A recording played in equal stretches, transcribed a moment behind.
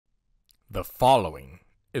The following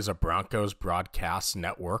is a Broncos Broadcast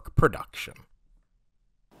Network production.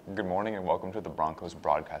 Good morning and welcome to the Broncos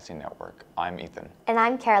Broadcasting Network. I'm Ethan. And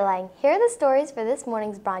I'm Caroline. Here are the stories for this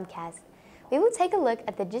morning's broadcast. We will take a look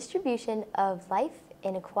at the distribution of life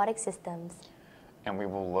in aquatic systems. And we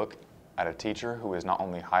will look at a teacher who is not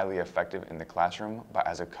only highly effective in the classroom, but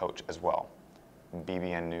as a coach as well.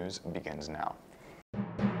 BBN News begins now.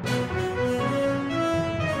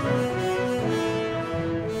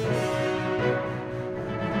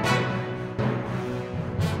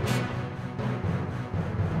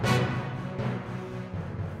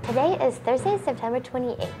 Today is Thursday, September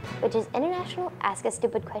 28th, which is International Ask a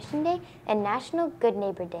Stupid Question Day and National Good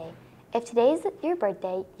Neighbor Day. If today is your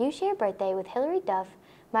birthday, you share birthday with Hillary Duff,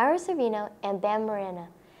 Myra Sorvino, and Bam Marana.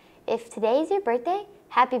 If today is your birthday,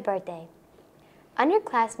 happy birthday.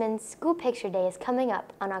 Underclassmen's School Picture Day is coming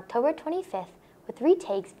up on October 25th, with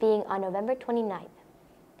retakes being on November 29th.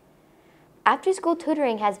 After-school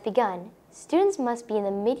tutoring has begun. Students must be in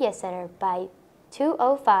the Media Center by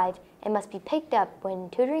 2:05 and must be picked up when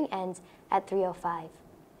tutoring ends at 3:05.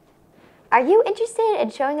 Are you interested in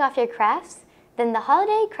showing off your crafts? Then the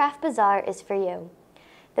Holiday Craft Bazaar is for you.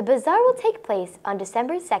 The bazaar will take place on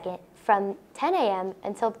December 2nd from 10 a.m.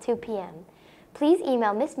 until 2 p.m. Please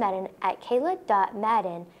email Ms. Madden at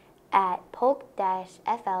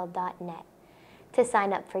kayla.madden@polk-fl.net to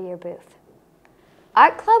sign up for your booth.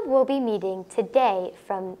 Art Club will be meeting today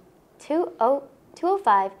from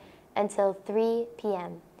 2:05 until 3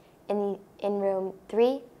 p.m. in room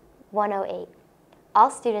 3108. All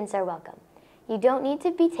students are welcome. You don't need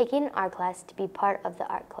to be taking an art class to be part of the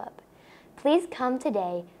art club. Please come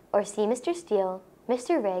today or see Mr. Steele,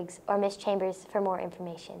 Mr. Riggs, or Ms. Chambers for more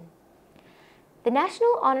information. The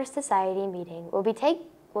National Honor Society meeting will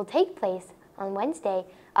take place on Wednesday,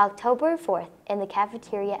 October 4th in the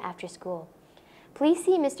cafeteria after school. Please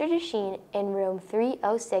see Mr. Desheen in room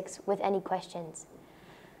 306 with any questions.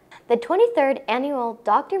 The 23rd annual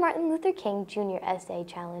Dr. Martin Luther King Jr. Essay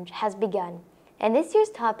Challenge has begun, and this year's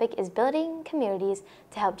topic is building communities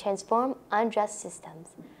to help transform unjust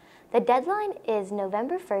systems. The deadline is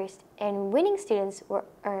November 1st, and winning students will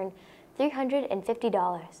earn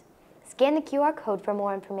 $350. Scan the QR code for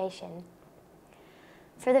more information.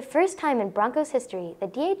 For the first time in Broncos history, the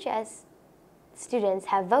DHS students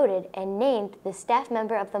have voted and named the Staff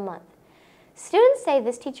Member of the Month. Students say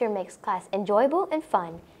this teacher makes class enjoyable and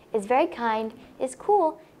fun, is very kind, is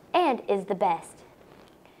cool, and is the best.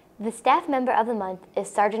 The Staff Member of the Month is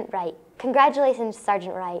Sergeant Wright. Congratulations,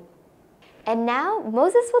 Sergeant Wright. And now,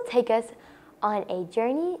 Moses will take us on a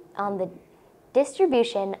journey on the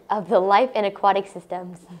distribution of the life in aquatic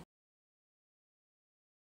systems.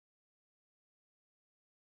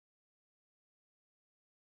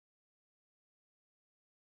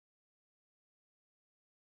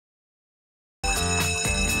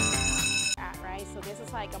 Right? So this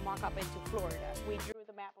is like a mock-up into Florida. We drew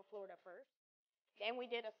the map of Florida first. Then we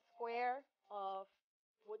did a square of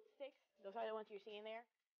wood sticks. Those are the ones you're seeing there.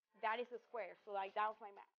 That is the square. So like that was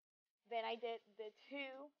my map. Then I did the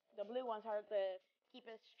blue ones are the keep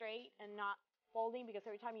it straight and not folding, because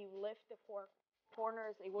every time you lift the four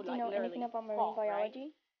corners, it would like literally fall. Do you know anything about marine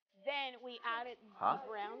biology? Right? Then we added the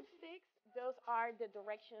brown sticks. Those are the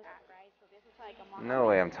directions, right? So this is like a mock-up. No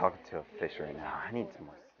way I'm talking to a fish right now. I need some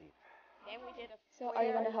more sleep. So are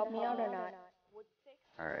you going to help me out or not?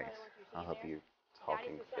 Alright, I'll help you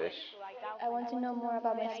talking fish. I want to know more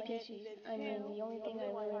about my species. I mean, the only thing I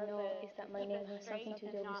really know is that my name has something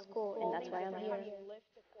to do with school, and that's why I'm here.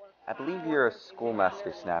 I believe you're a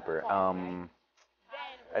schoolmaster snapper.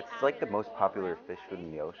 It's like the most popular fish food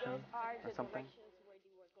in the ocean or something.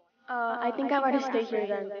 I think I'd rather stay here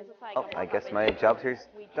then. Oh, I guess my job here's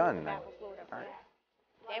done then. Alright.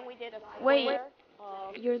 Wait.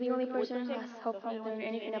 You're the only person who has helped me learn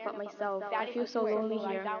anything about myself. I feel so lonely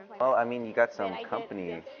here. Well, I mean, you got some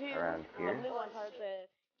company around here.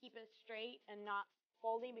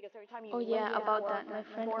 Oh yeah, about that. My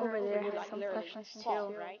friend over there has some questions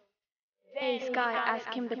too. Hey Sky,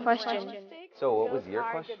 ask him the question. So, what was your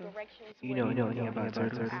question? You know anything about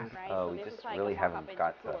turtles? Oh, we just really haven't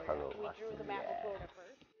got to that part of the lesson yet.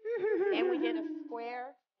 Then we did a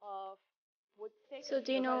square of wood sticks. So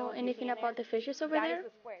do you know anything about the fishes over there?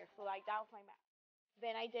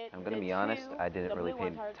 I'm gonna be honest, I didn't really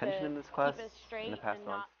pay attention in this class in the past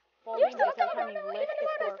month. You're still talking about it. We've been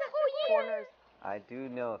about this the whole year. I do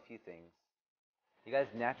know a few things. You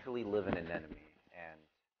guys naturally live in an enemy, and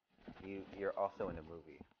you're also in a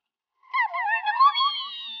movie.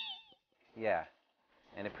 Yeah,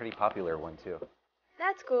 and a pretty popular one too.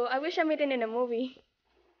 That's cool. I wish I made it in a movie.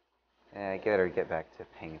 I better get back to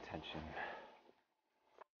paying attention.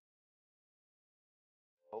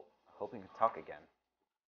 hoping to talk again.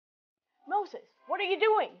 Moses, what are you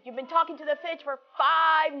doing? You've been talking to the fish for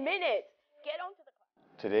 5 minutes. Get on to the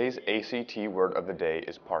class. Today's ACT word of the day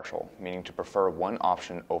is partial, meaning to prefer one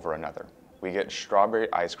option over another. We get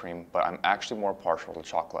strawberry ice cream, but I'm actually more partial to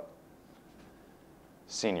chocolate.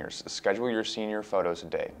 Seniors, schedule your senior photos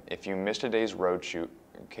today. If you missed today's road shoot,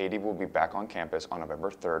 Katie will be back on campus on November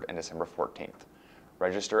 3rd and December 14th.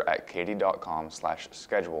 Register at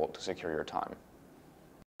katie.com/schedule to secure your time.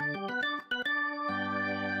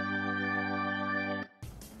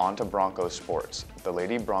 On to Broncos sports. The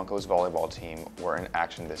Lady Broncos volleyball team were in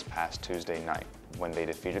action this past Tuesday night when they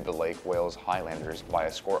defeated the Lake Wales Highlanders by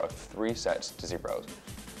a score of 3-0.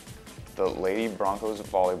 The Lady Broncos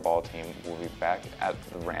volleyball team will be back at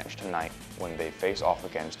the ranch tonight when they face off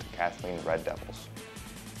against Kathleen Red Devils.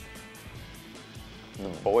 The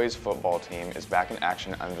boys football team is back in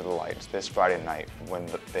action under the lights this Friday night when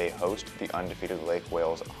they host the undefeated Lake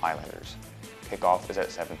Wales Highlanders. Kickoff is at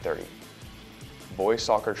 7:30. Boys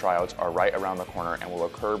soccer tryouts are right around the corner and will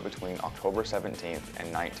occur between October 17th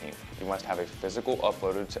and 19th. You must have a physical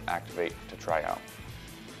uploaded to activate to try out.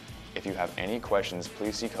 If you have any questions,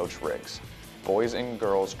 please see Coach Riggs. Boys and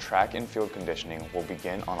girls track and field conditioning will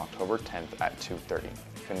begin on October 10th at 2:30.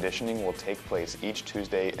 Conditioning will take place each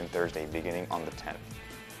Tuesday and Thursday beginning on the 10th.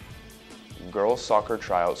 Girls soccer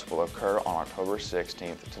tryouts will occur on October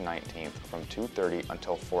 16th to 19th from 2:30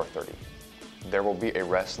 until 4:30. There will be a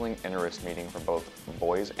wrestling interest meeting for both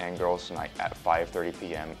boys and girls tonight at 5:30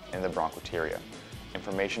 p.m. in the Broncoteria.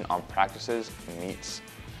 Information on practices, meets,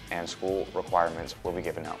 and school requirements will be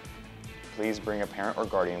given out. Please bring a parent or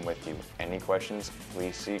guardian with you. Any questions,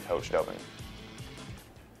 please see Coach Dobin.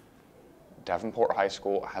 Davenport High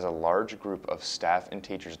School has a large group of staff and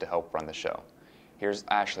teachers to help run the show. Here's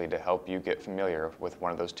Ashley to help you get familiar with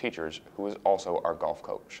one of those teachers who is also our golf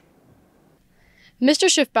coach. Mr.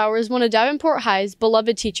 Schiffbauer is one of Davenport High's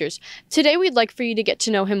beloved teachers. Today we'd like for you to get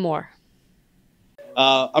to know him more.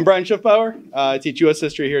 I'm Brian Schiffbauer. I teach U.S.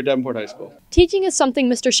 History here at Davenport High School. Teaching is something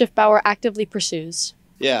Mr. Schiffbauer actively pursues.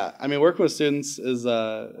 Yeah, I mean, working with students is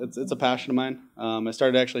it's a passion of mine. I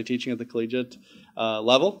started actually teaching at the collegiate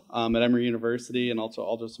level at Emory University and also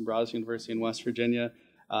Alderson Broaddus University in West Virginia.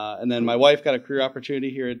 And then my wife got a career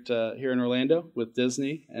opportunity here in Orlando with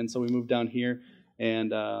Disney, and so we moved down here.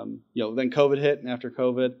 And then COVID hit, and after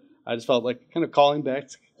COVID, I just felt like kind of calling back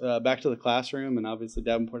to the classroom, and obviously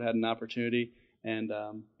Davenport had an opportunity, and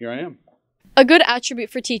here I am. A good attribute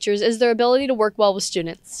for teachers is their ability to work well with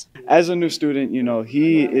students. As a new student,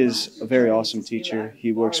 he is a very awesome teacher.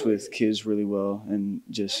 He works with kids really well, and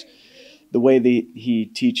just the way that he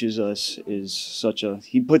teaches us is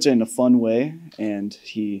he puts it in a fun way, and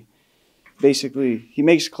he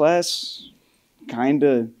makes class kind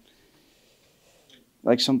of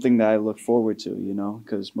like something that I look forward to,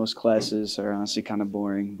 because most classes are honestly kind of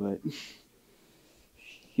boring, but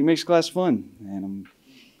he makes class fun, and I'm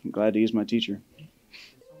glad he's my teacher.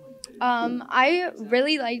 I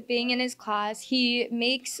really like being in his class. He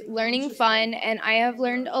makes learning fun, and I have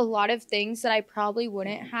learned a lot of things that I probably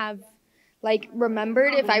wouldn't have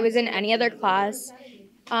remembered if I was in any other class.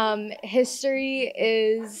 History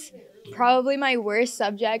is probably my worst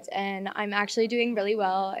subject, and I'm actually doing really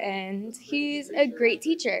well, and he's a great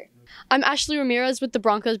teacher. I'm Ashley Ramirez with the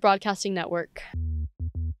Broncos Broadcasting Network.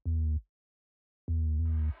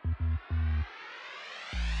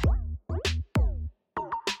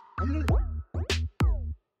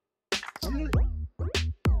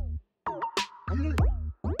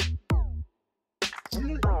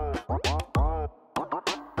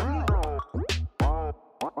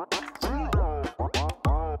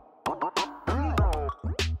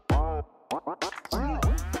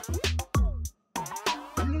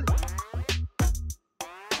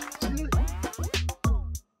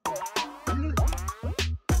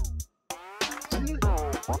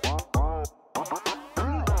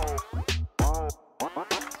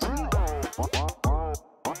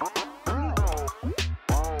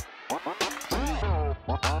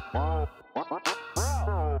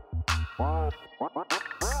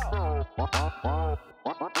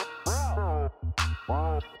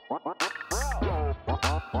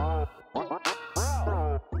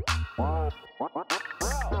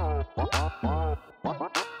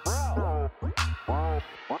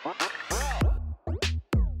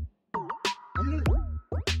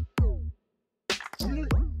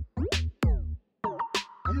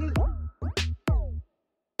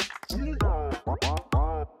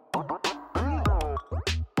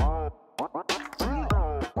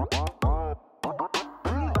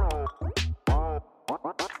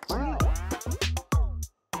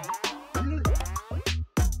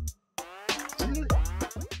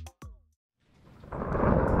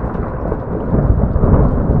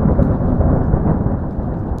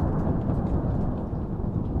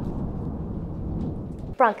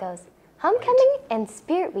 Broncos, Homecoming and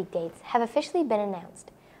Spirit Week dates have officially been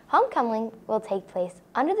announced. Homecoming will take place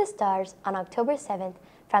under the stars on October 7th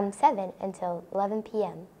from 7 until 11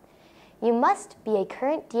 p.m. You must be a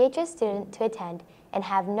current DHS student to attend and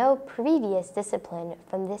have no previous discipline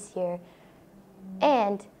from this year,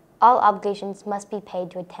 and all obligations must be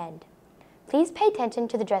paid to attend. Please pay attention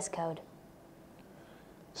to the dress code.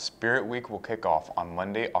 Spirit Week will kick off on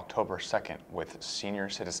Monday, October 2nd with Senior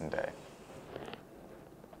Citizen Day.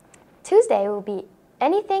 Tuesday will be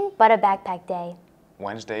anything but a backpack day.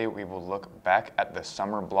 Wednesday, we will look back at the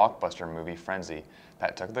summer blockbuster movie Frenzy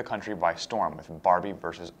that took the country by storm with Barbie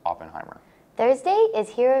vs. Oppenheimer. Thursday is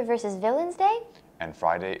Hero vs. Villains Day. And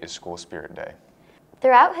Friday is School Spirit Day.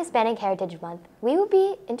 Throughout Hispanic Heritage Month, we will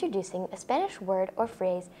be introducing a Spanish word or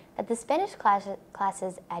phrase that the Spanish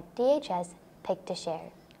classes at DHS pick to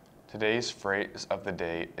share. Today's phrase of the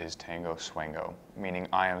day is Tango Swango, meaning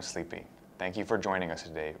I am sleepy. Thank you for joining us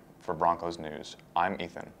today for Broncos News. I'm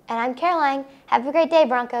Ethan. And I'm Caroline. Have a great day,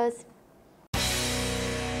 Broncos.